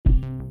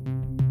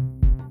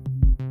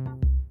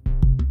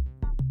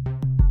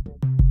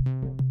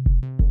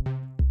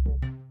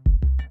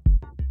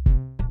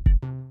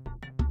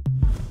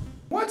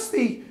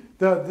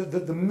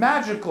what's the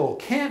magical,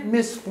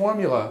 can't-miss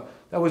formula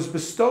that was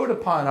bestowed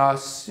upon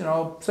us, you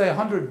know, say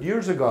 100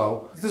 years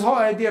ago? This whole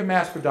idea of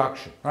mass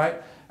production,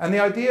 right? And the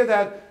idea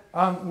that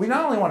we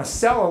not only want to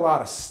sell a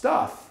lot of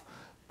stuff,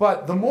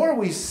 but the more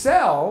we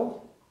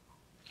sell,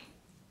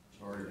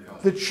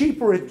 the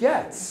cheaper it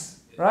gets,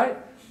 right?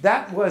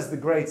 That was the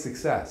great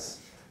success.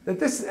 That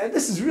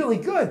this is really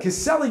good, because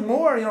selling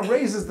more, you know,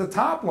 raises the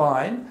top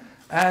line,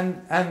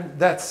 and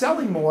that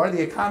selling more,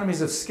 the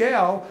economies of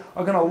scale,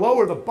 are going to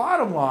lower the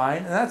bottom line,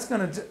 and that's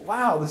going to,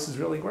 wow, this is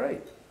really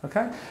great,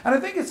 okay? And I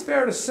think it's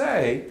fair to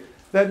say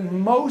that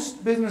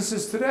most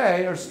businesses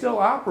today are still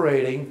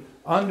operating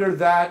under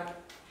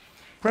that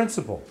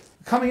principle.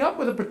 Coming up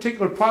with a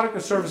particular product or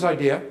service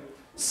idea,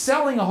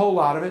 selling a whole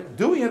lot of it,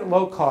 doing it at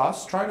low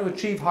cost, trying to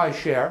achieve high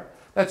share,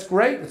 that's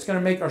great, it's going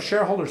to make our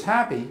shareholders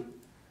happy,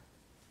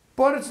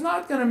 but it's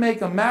not going to make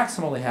them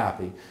maximally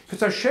happy,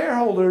 because our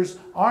shareholders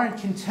aren't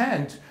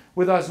content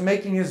with us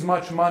making as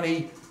much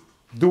money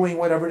doing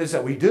whatever it is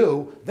that we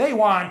do. They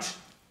want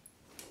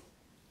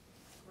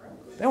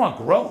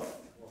growth,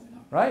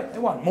 right? They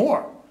want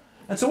more.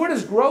 And so where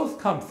does growth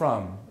come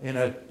from in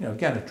a, you know,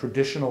 again, a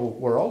traditional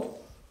world?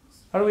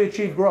 How do we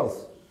achieve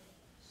growth?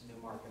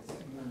 New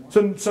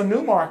markets. So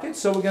new markets.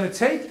 So we're going to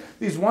take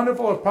these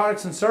wonderful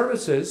products and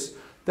services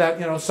that,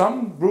 you know,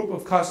 some group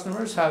of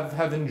customers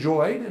have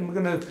enjoyed, and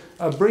we're going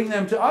to bring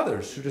them to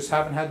others who just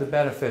haven't had the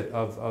benefit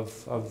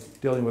of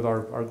dealing with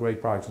our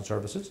great products and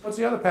services. What's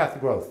the other path to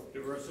growth?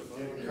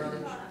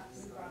 Diversification.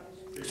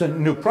 So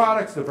new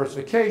products,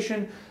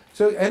 diversification.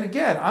 So, and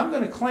again, I'm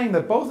going to claim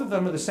that both of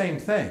them are the same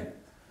thing.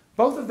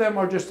 Both of them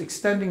are just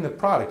extending the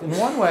product. In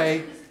one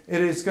way, it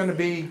is going to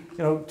be, you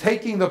know,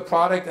 taking the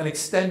product and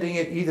extending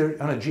it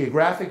either on a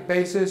geographic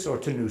basis or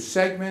to new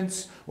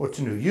segments or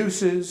to new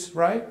uses,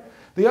 right?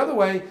 The other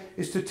way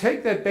is to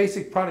take that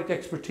basic product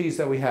expertise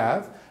that we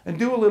have and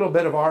do a little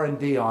bit of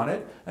R&D on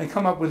it and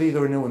come up with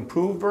either a new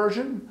improved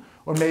version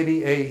or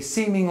maybe a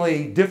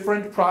seemingly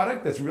different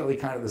product that's really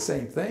kind of the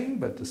same thing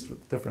but just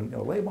with a different, you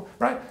know, label,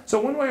 right?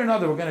 So one way or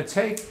another, we're going to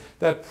take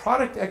that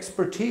product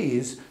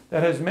expertise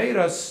that has made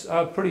us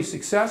pretty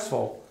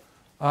successful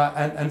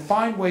and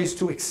find ways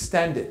to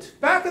extend it.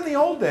 Back in the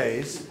old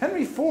days,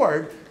 Henry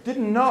Ford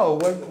didn't know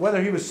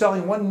whether he was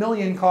selling 1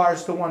 million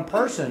cars to one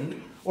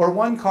person or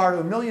one car to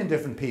 1 million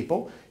different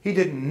people. He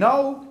didn't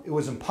know. It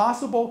was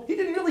impossible. He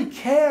didn't really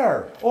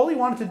care. All he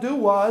wanted to do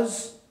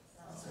was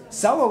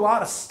sell a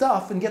lot of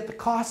stuff and get the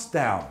cost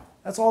down.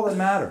 That's all that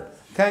mattered.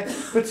 Okay?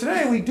 But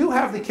today we do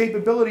have the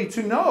capability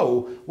to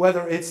know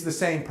whether it's the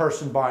same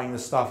person buying the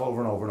stuff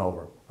over and over and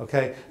over.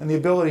 Okay? And the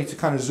ability to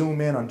kind of zoom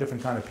in on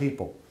different kind of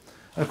people.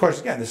 And of course,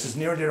 again, this is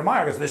near and dear to my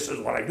heart because this is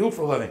what I do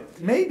for a living.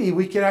 Maybe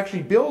we could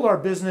actually build our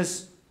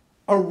business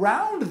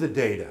around the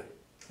data.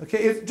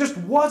 Okay, it just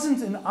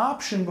wasn't an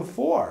option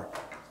before,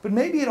 but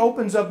maybe it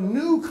opens up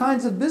new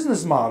kinds of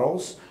business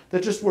models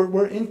that just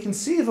were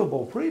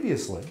inconceivable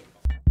previously.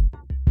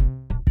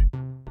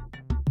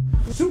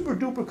 Super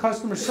duper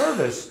customer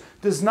service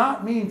does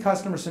not mean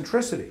customer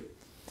centricity.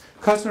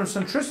 Customer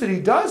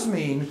centricity does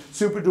mean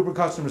super duper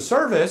customer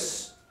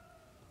service,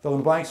 fill in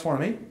the blanks for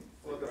me,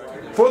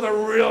 for the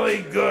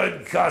really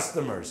good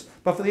customers.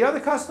 But for the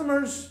other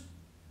customers,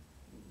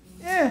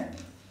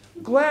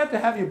 glad to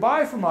have you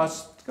buy from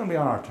us. It's going to be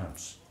on our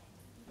terms.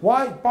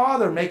 Why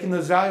bother making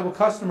those valuable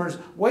customers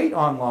wait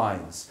on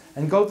lines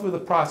and go through the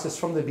process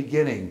from the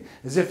beginning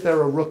as if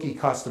they're a rookie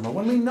customer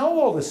when we know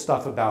all this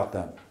stuff about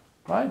them,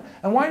 right?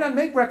 And why not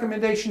make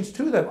recommendations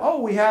to them? Oh,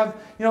 we have,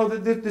 you know,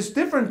 this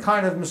different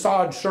kind of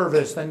massage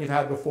service than you've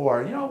had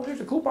before. You know, here's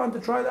a coupon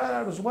to try that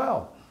out as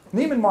well.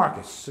 Neiman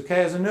Marcus,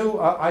 okay, has a new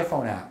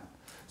iPhone app.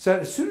 So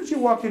as soon as you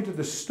walk into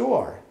the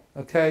store,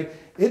 okay,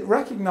 it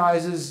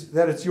recognizes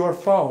that it's your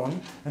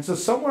phone, and so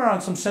somewhere on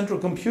some central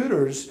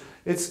computers,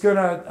 it's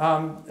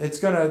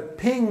gonna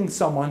ping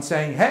someone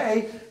saying,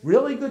 "Hey,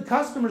 really good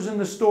customers in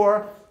the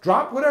store.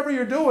 Drop whatever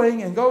you're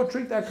doing and go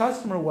treat that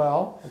customer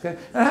well." Okay,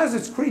 and it has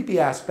its creepy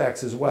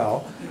aspects as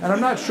well, and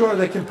I'm not sure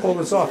they can pull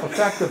this off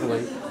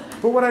effectively.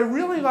 But what I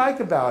really like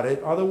about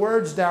it are the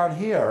words down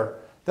here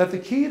that the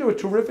key to a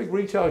terrific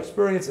retail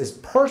experience is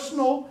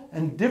personal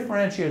and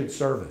differentiated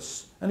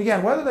service. And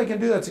again, whether they can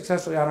do that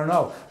successfully, I don't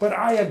know. But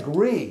I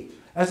agree,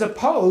 as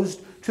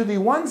opposed to the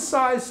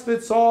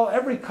one-size-fits-all,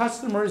 every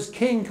customer is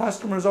king,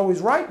 customer is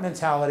always right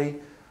mentality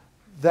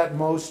that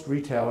most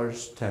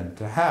retailers tend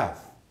to have.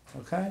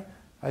 Okay?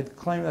 I'd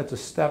claim that's a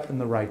step in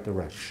the right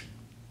direction.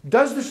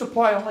 Does this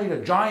apply only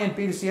to giant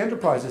B2C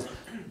enterprises?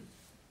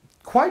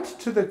 Quite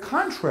to the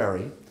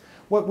contrary.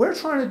 What we're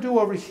trying to do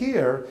over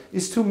here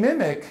is to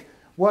mimic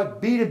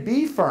what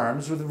B2B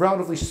firms with a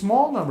relatively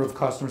small number of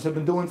customers have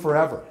been doing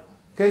forever.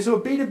 Okay, so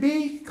a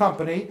B2B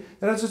company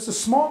that has just a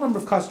small number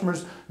of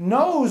customers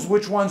knows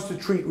which ones to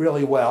treat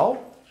really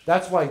well.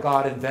 That's why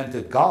God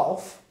invented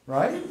golf,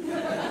 right?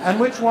 And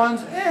which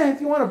ones,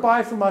 if you want to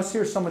buy from us,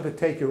 here's someone to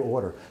take your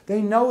order.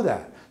 They know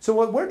that. So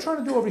what we're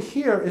trying to do over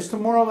here is to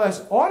more or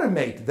less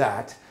automate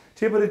that,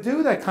 to be able to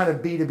do that kind of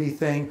B2B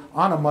thing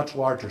on a much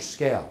larger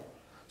scale.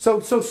 So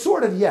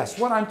sort of, yes,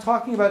 what I'm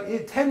talking about,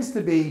 it tends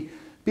to be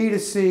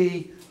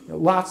B2C,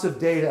 lots of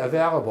data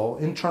available,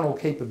 internal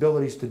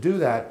capabilities to do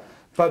that,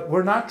 but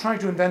we're not trying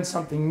to invent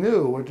something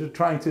new. We're just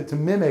trying to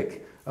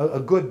mimic a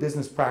good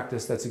business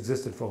practice that's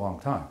existed for a long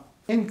time.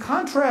 In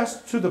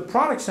contrast to the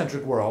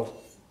product-centric world,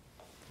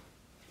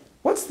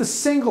 what's the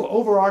single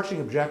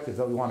overarching objective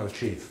that we want to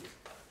achieve?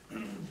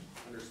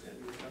 Understand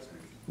your customer.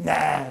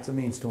 Nah, it's a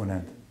means to an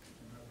end.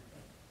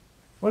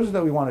 What is it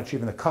that we want to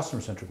achieve in the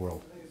customer-centric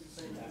world?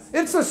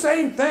 It's the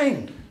same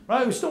thing,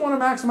 right? We still want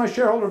to maximize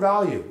shareholder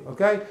value,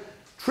 okay?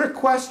 Trick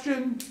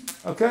question,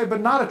 okay, but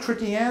not a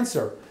tricky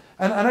answer.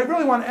 And I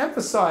really want to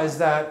emphasize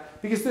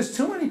that because there's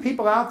too many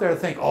people out there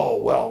that think, oh,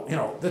 well, you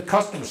know, the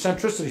customer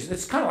centricity,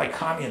 it's kind of like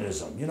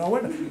communism. You know,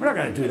 we're not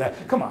going to do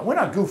that. Come on, we're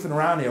not goofing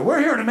around here. We're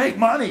here to make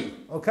money,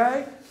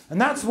 okay?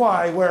 And that's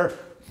why we're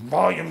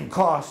volume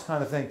cost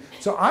kind of thing.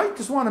 So I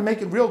just want to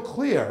make it real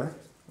clear,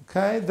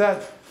 okay,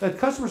 that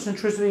customer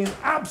centricity is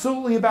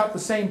absolutely about the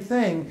same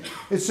thing.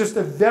 It's just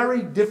a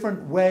very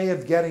different way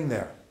of getting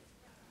there.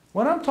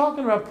 When I'm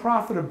talking about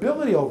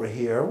profitability over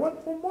here,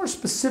 what more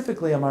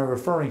specifically am I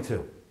referring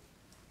to?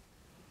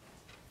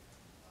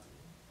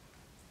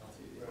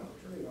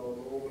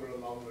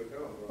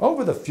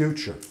 Over the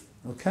future,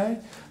 okay?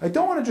 I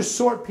don't want to just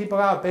sort people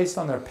out based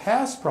on their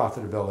past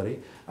profitability.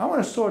 I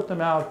want to sort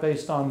them out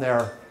based on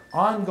their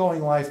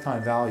ongoing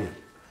lifetime value.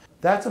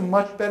 That's a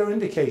much better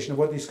indication of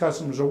what these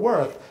customers are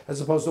worth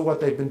as opposed to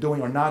what they've been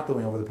doing or not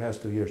doing over the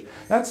past 2 years.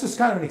 That's just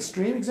kind of an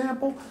extreme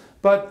example,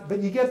 but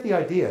you get the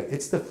idea.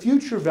 It's the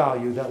future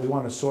value that we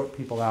want to sort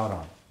people out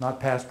on, not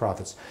past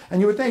profits.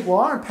 And you would think, well,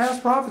 aren't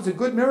past profits a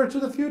good mirror to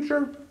the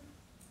future?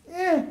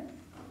 They're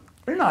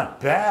not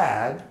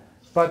bad.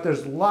 But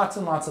there's lots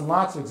and lots and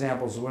lots of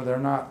examples where they're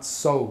not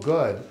so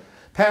good.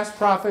 Past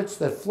profits,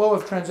 that flow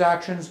of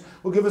transactions,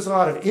 will give us a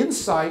lot of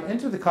insight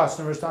into the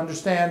customers to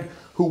understand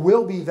who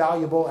will be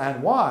valuable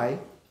and why.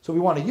 So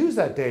we want to use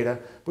that data,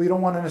 but we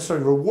don't want to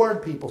necessarily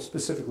reward people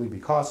specifically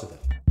because of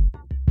it.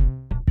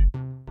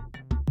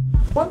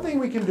 One thing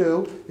we can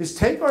do is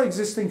take our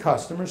existing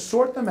customers,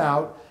 sort them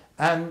out,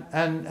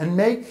 and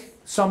make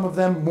some of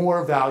them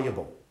more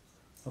valuable.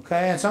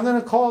 Okay, and so I'm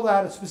going to call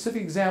that a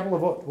specific example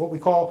of what we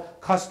call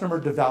customer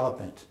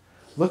development.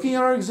 Looking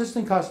at our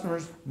existing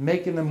customers,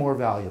 making them more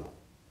valuable.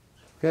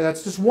 Okay,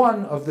 that's just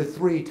one of the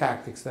 3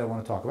 tactics that I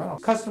want to talk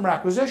about. Customer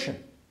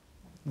acquisition.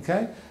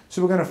 Okay,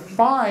 so we're going to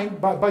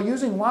find, by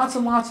using lots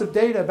and lots of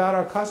data about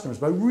our customers,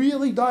 by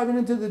really diving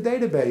into the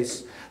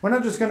database, we're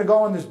not just going to go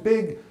on this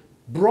big,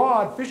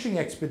 broad fishing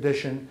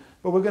expedition,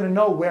 but we're going to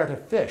know where to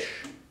fish.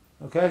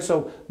 Okay,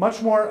 so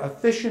much more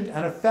efficient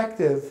and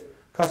effective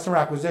customer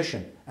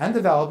acquisition and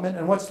development.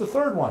 And what's the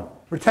third one?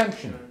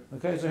 Retention.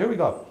 Okay, so here we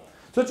go.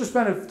 So let's just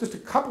spend just a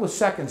couple of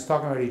seconds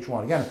talking about each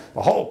one. Again,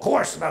 the whole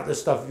course about this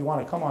stuff if you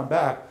want to come on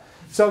back.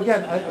 So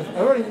again, I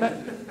already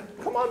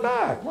come on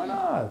back. Why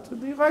not?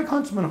 You like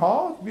Huntsman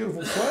Hall, it's a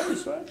beautiful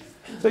place, right?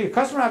 So your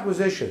customer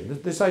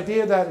acquisition, this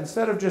idea that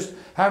instead of just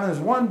having this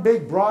one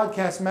big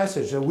broadcast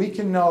message, that we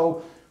can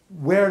know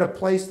where to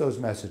place those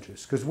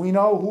messages, because we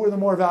know who are the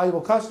more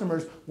valuable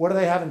customers, what do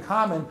they have in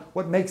common,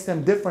 what makes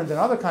them different than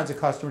other kinds of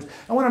customers.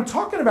 And when I'm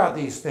talking about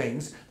these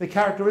things, the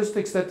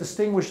characteristics that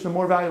distinguish the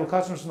more valuable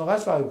customers from the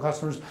less valuable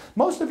customers,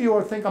 most of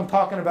you think I'm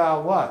talking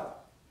about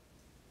what?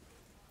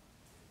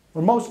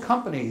 Well, most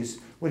companies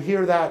would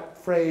hear that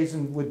phrase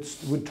and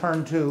would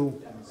turn to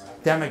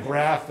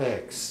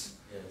demographics.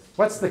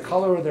 What's the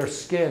color of their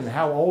skin?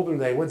 How old are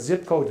they? What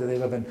zip code do they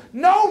live in?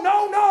 No,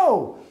 no,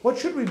 no! What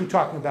should we be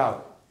talking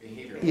about?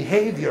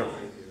 Behavior.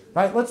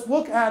 Right? Let's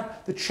look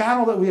at the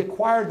channel that we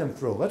acquired them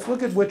through. Let's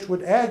look at which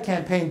ad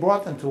campaign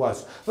brought them to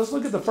us. Let's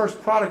look at the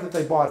first product that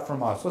they bought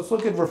from us. Let's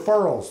look at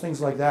referrals, things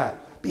like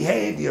that.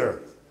 Behavior.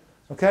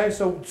 Okay,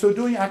 so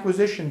doing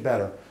acquisition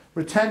better.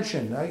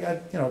 Retention.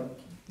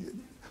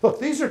 Look,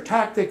 these are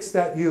tactics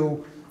that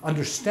you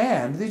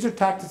understand. These are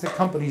tactics that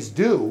companies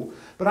do.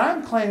 But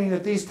I'm claiming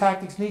that these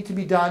tactics need to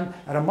be done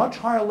at a much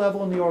higher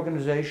level in the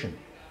organization.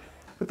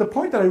 But the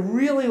point that I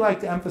really like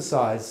to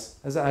emphasize,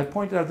 as I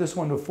pointed out this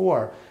one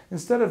before,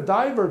 instead of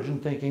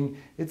divergent thinking,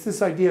 it's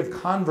this idea of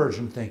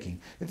convergent thinking.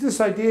 It's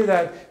this idea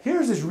that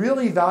here's this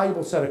really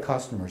valuable set of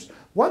customers.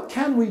 What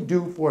can we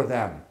do for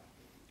them?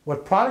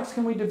 What products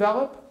can we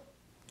develop?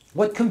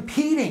 What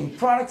competing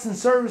products and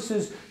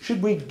services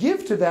should we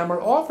give to them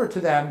or offer to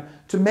them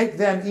to make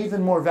them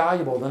even more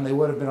valuable than they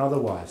would have been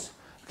otherwise?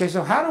 Okay,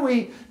 so how do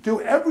we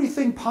do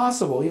everything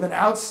possible, even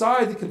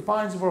outside the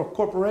confines of our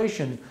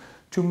corporation,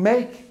 to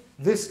make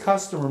this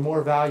customer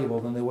more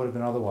valuable than they would have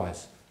been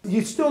otherwise?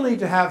 You still need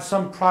to have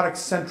some product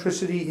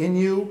centricity in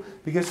you,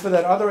 because for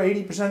that other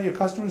 80% of your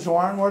customers who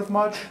aren't worth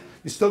much,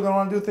 you're still going to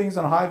want to do things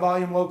in a high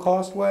volume, low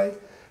cost way.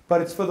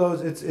 But it's for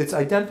those, it's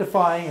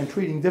identifying and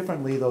treating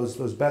differently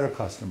those better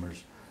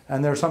customers.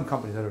 And there are some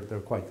companies that are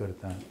quite good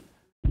at that.